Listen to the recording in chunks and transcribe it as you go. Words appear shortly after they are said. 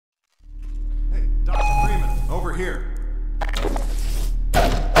here.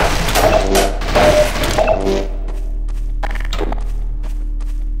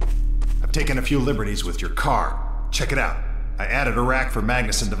 I've taken a few liberties with your car. Check it out. I added a rack for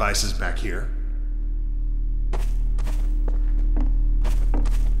Magnuson devices back here.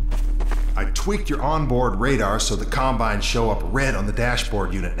 I tweaked your onboard radar so the combines show up red on the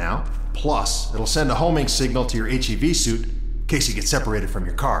dashboard unit now. Plus, it'll send a homing signal to your HEV suit in case you get separated from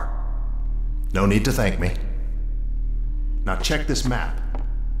your car. No need to thank me. Now check this map.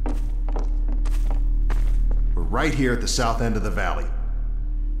 We're right here at the south end of the valley.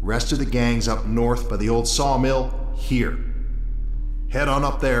 Rest of the gang's up north by the old sawmill here. Head on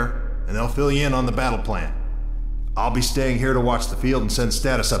up there and they'll fill you in on the battle plan. I'll be staying here to watch the field and send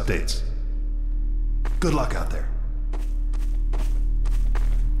status updates. Good luck out there.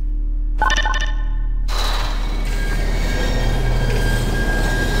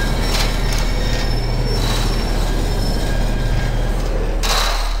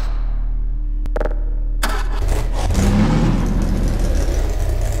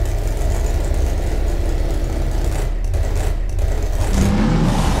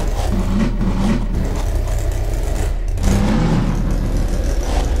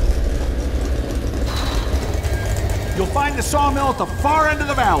 You'll find the sawmill at the far end of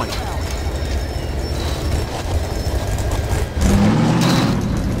the valley.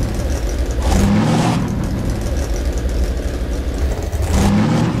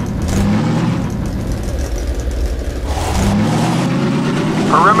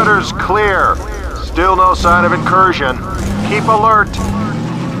 Perimeter's clear. Still no sign of incursion. Keep alert.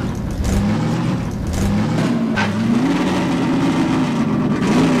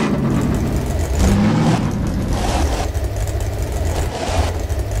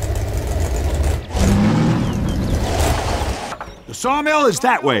 The sawmill is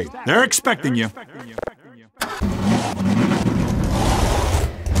that way. They're expecting you.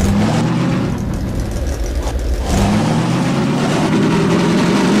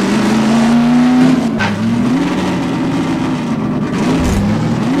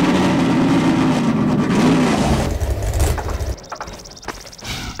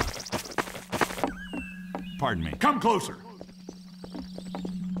 Pardon me. Come closer.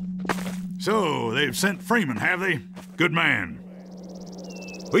 So, they've sent Freeman, have they? Good man.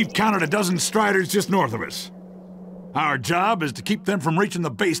 We've counted a dozen Striders just north of us. Our job is to keep them from reaching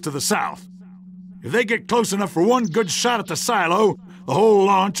the base to the south. If they get close enough for one good shot at the silo, the whole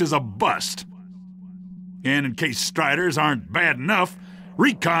launch is a bust. And in case Striders aren't bad enough,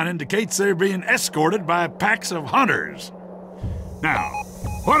 recon indicates they're being escorted by packs of hunters. Now,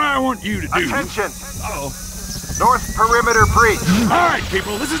 what I want you to do... Attention! Uh-oh. North perimeter breach. All right,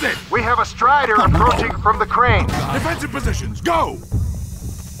 people, this is it. We have a Strider approaching from the crane. Defensive positions, go!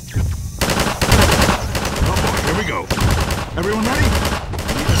 Here we go. Everyone ready?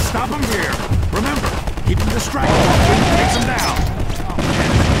 We need to stop them here. Remember, keep them distracted. Takes them down.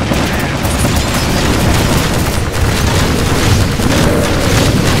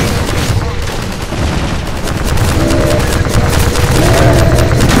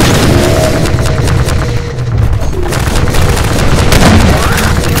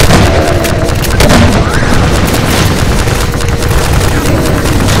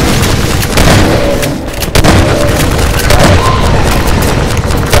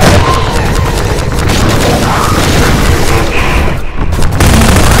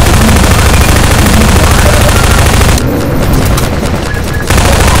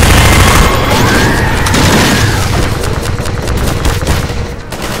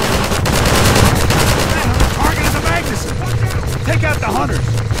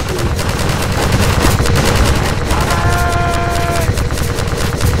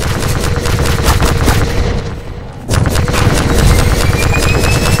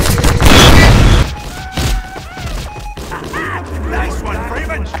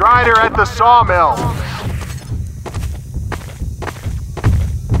 Strider at the sawmill.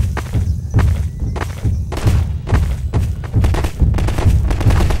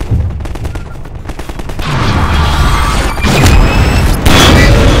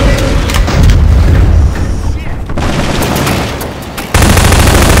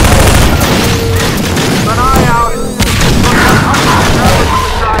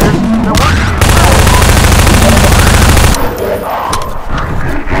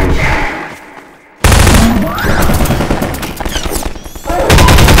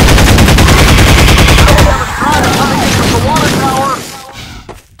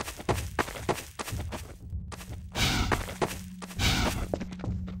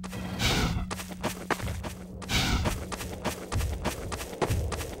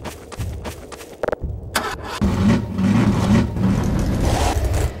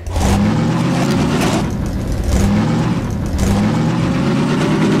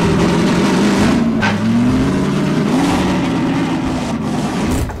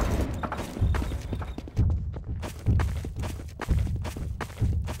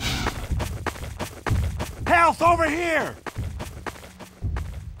 south, over here!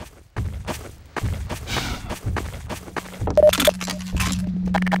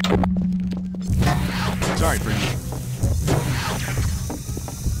 Sorry, Freeman.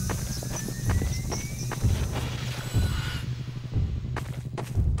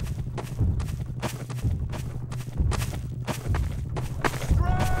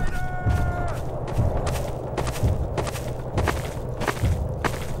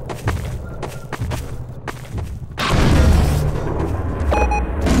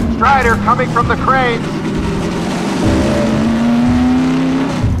 Strider coming from the cranes.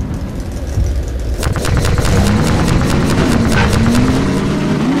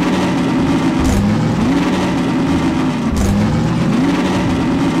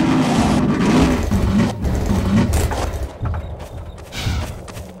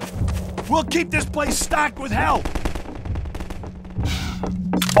 We'll keep this place stocked with help!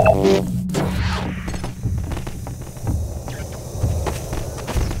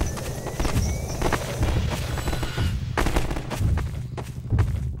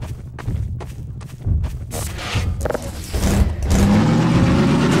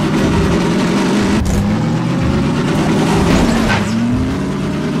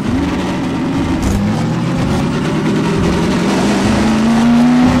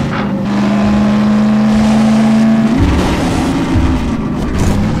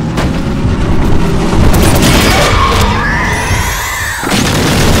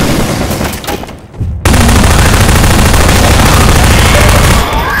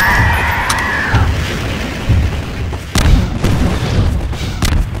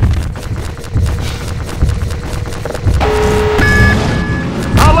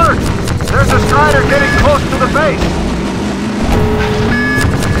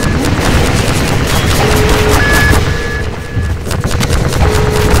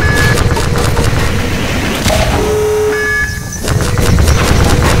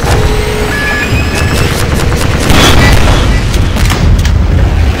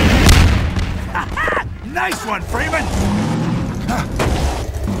 Nice one, Freeman!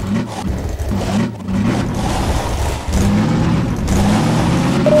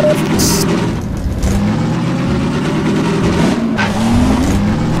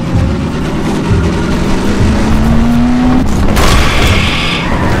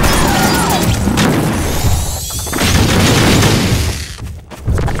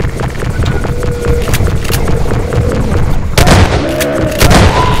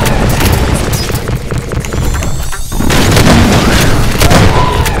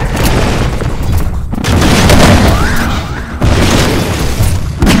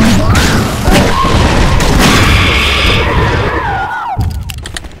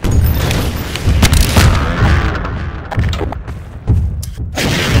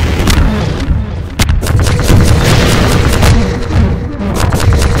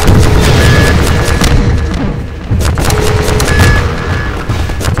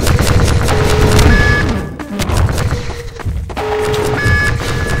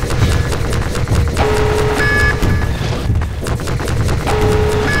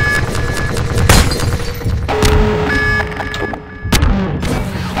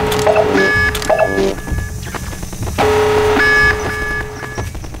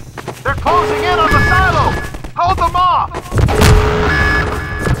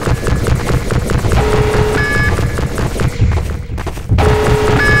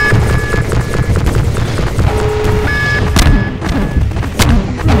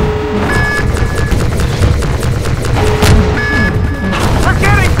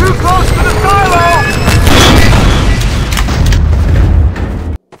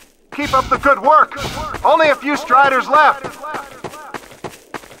 Keep up the good work. Only a few Striders left.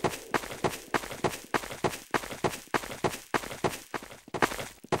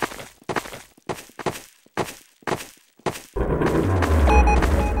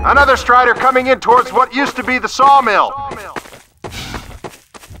 Another Strider coming in towards what used to be the sawmill.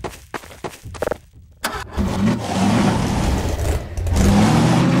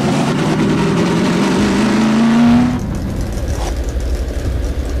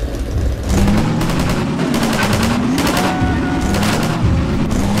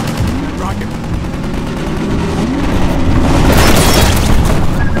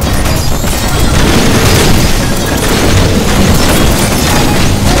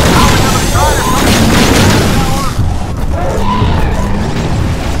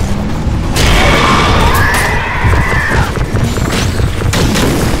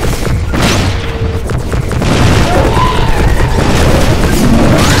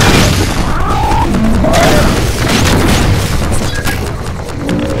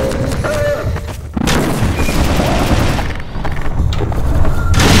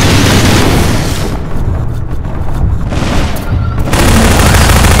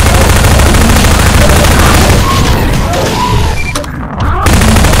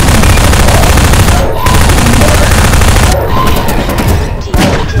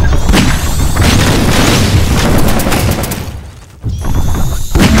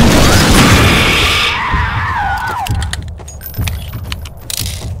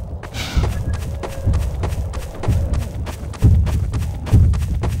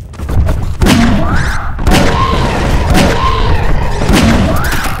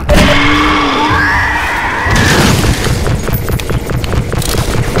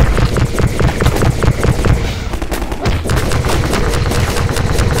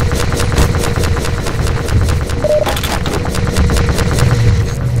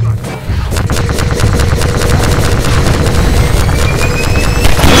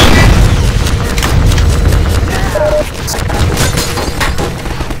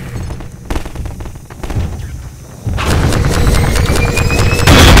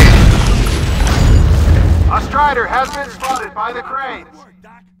 Strider has been spotted by the cranes.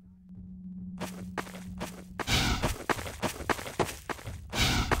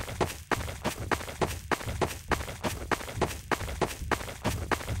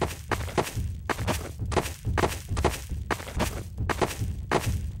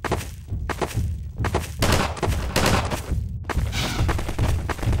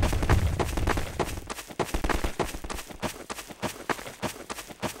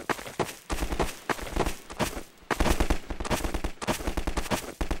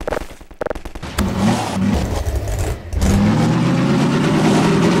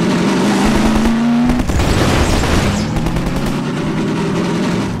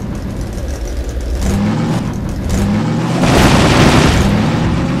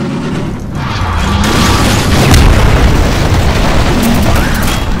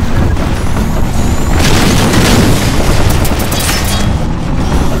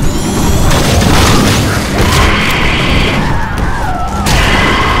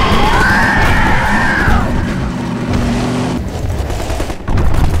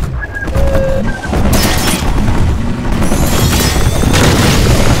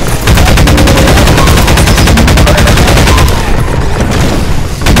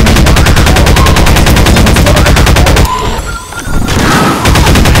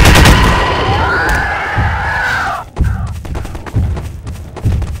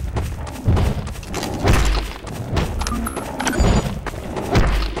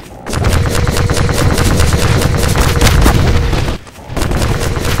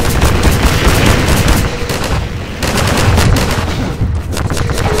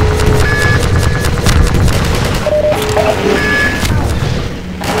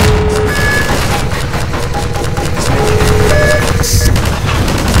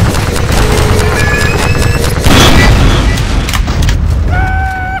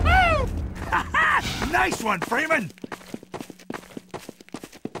 Nice one, Freeman!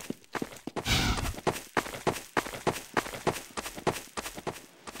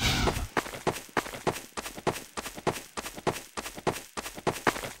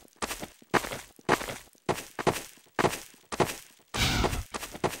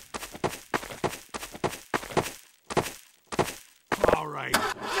 All right,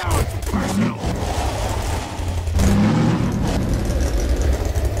 now it's personal.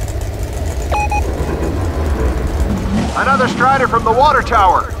 Another Strider from the water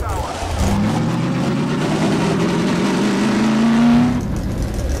tower.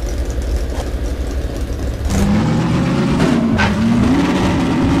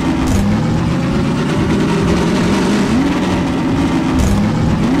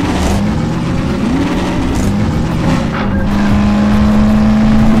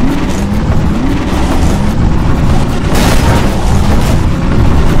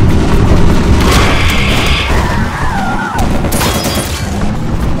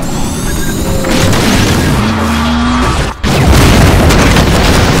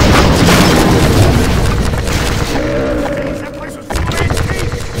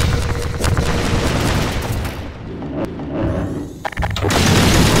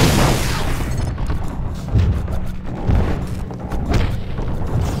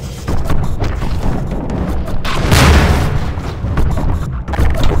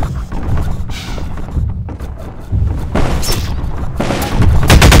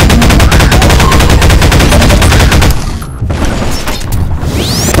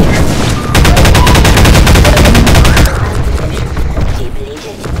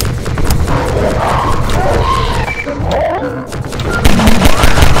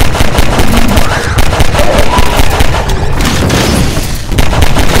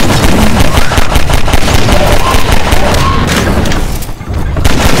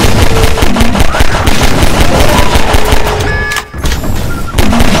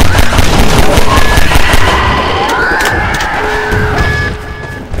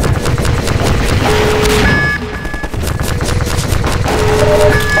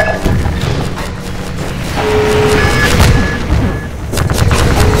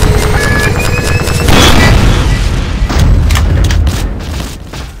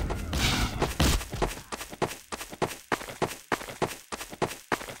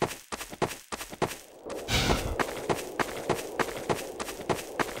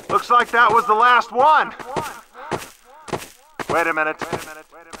 Looks like that was the last one. Wait a minute.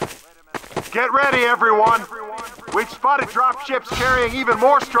 Get ready, everyone. We've spotted drop ships carrying even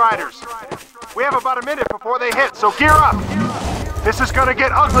more Striders. We have about a minute before they hit, so gear up. This is gonna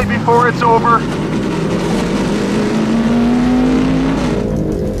get ugly before it's over.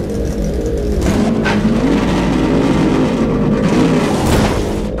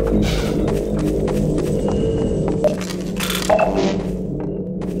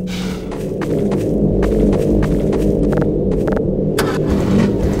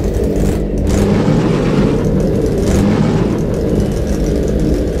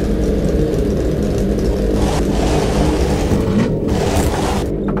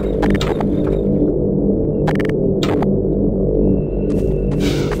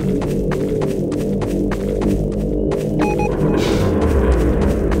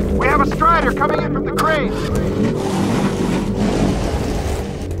 coming in from the crane.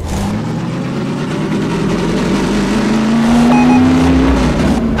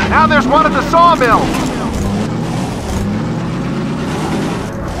 Now there's one at the sawmill.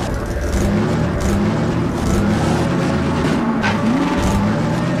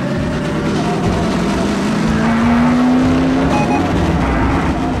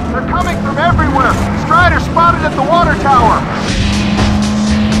 They're coming from everywhere. Strider spotted at the water tower.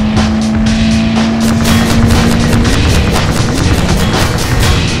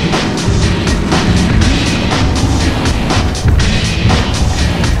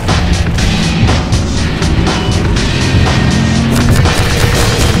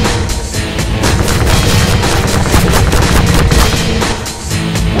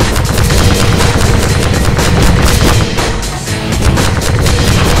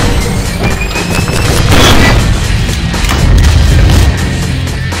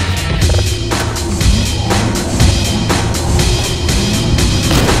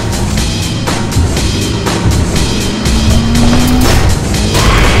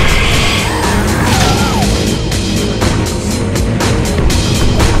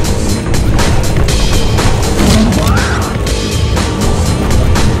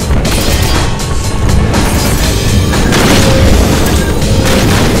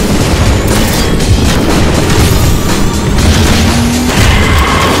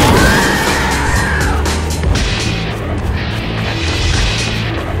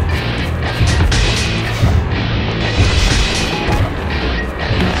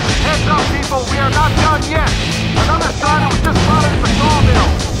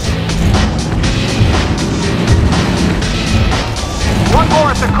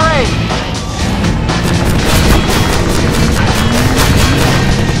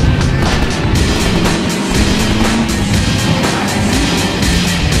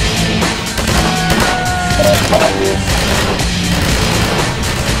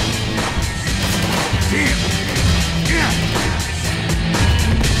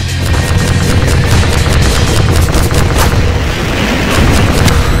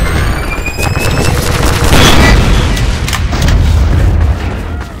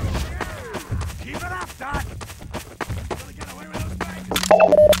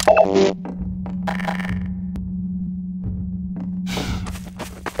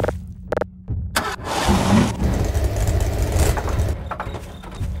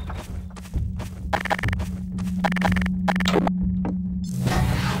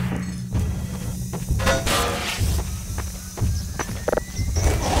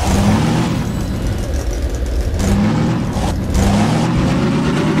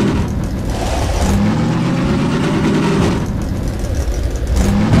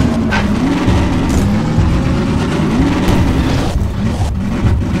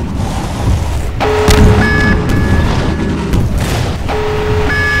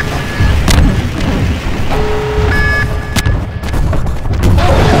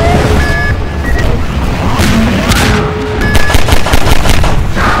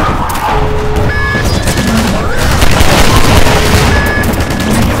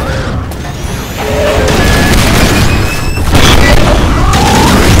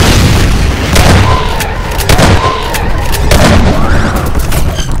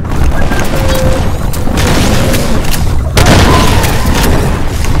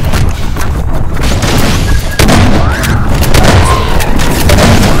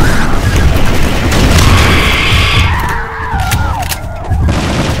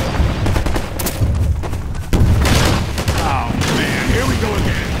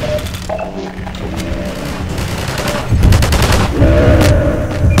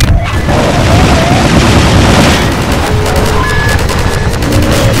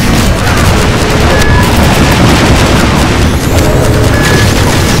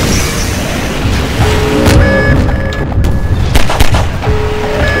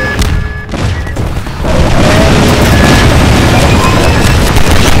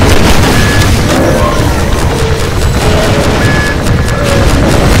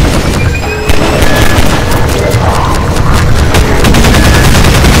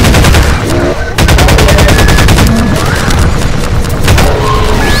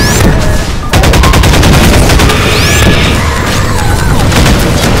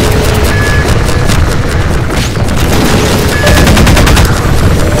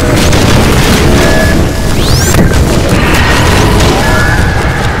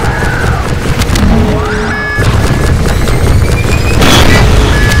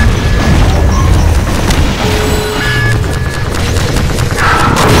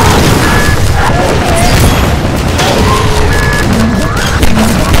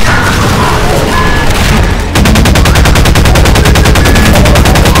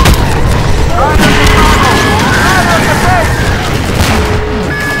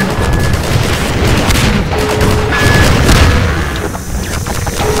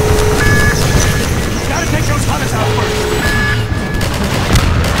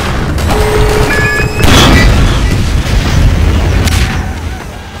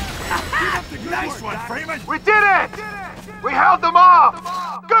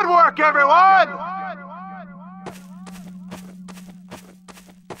 work, everyone!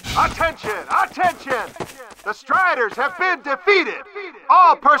 Attention! Attention! The Striders have been defeated!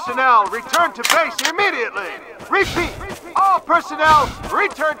 All personnel return to base immediately! Repeat! All personnel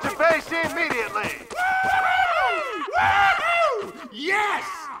return to base immediately! Yes!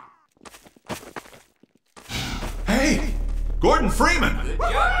 Hey! Gordon Freeman!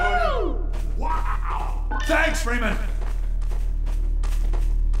 Wow! Thanks, Freeman!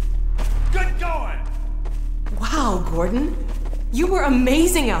 Good going! Wow, Gordon. You were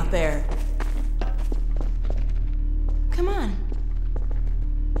amazing out there. Come on.